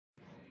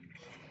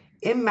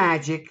In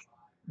Magic,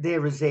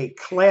 there is a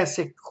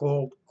classic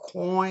called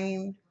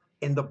Coin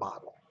in the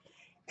Bottle,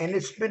 and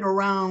it's been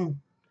around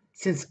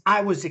since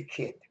I was a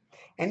kid.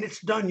 And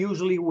it's done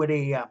usually with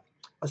a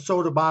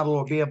soda bottle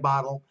or beer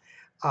bottle.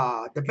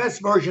 The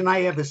best version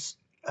I ever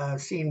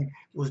seen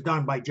was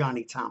done by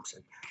Johnny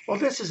Thompson. Well,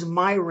 this is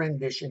my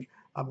rendition.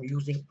 I'm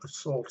using a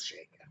salt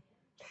shaker.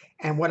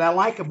 And what I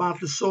like about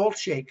the salt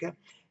shaker,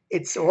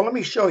 well, let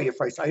me show you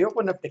first. I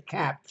open up the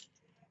cap,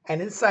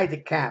 and inside the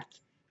cap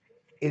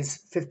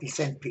is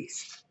 50-cent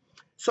piece.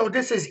 So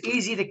this is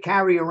easy to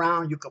carry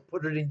around. You can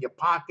put it in your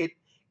pocket.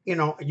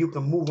 You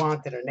can move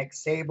on to the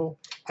next table,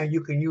 and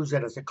you can use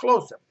it as a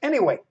close-up.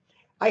 Anyway,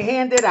 I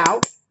hand it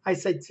out. I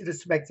said to the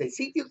spectator,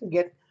 see if you can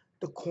get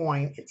the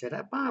coin into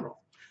that bottle.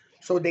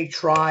 So they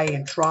try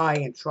and try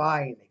and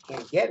try, and they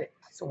can't get it.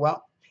 I said,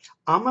 well,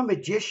 I'm a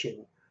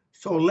magician,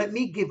 so let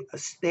me give a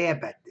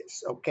stab at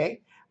this,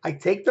 okay? I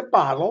take the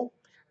bottle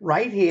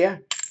right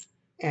here,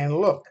 and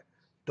look,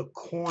 the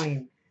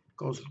coin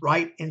goes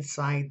right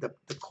inside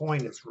the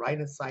coin is right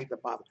inside the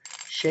bottle.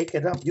 Shake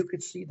it up. You can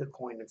see the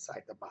coin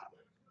inside the bottle.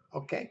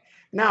 Okay.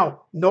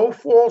 Now, no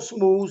false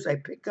moves. I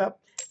pick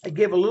up, I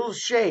give a little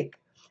shake,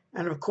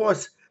 and of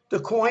course, the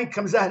coin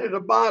comes out of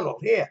the bottle.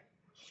 Here.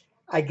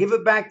 I give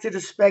it back to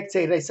the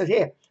spectator. I said,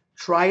 here,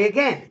 try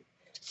again.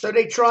 So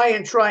they try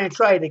and try and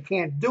try. They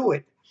can't do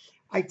it.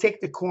 I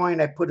take the coin,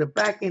 I put it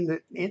back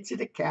into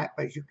the cap,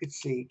 as you can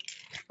see.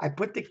 I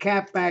put the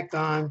cap back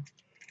on,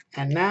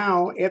 and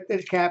now, after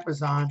the cap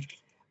is on,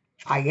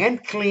 I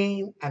end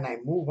clean and I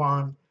move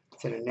on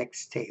to the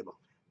next table.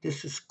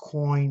 This is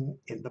coin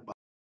in the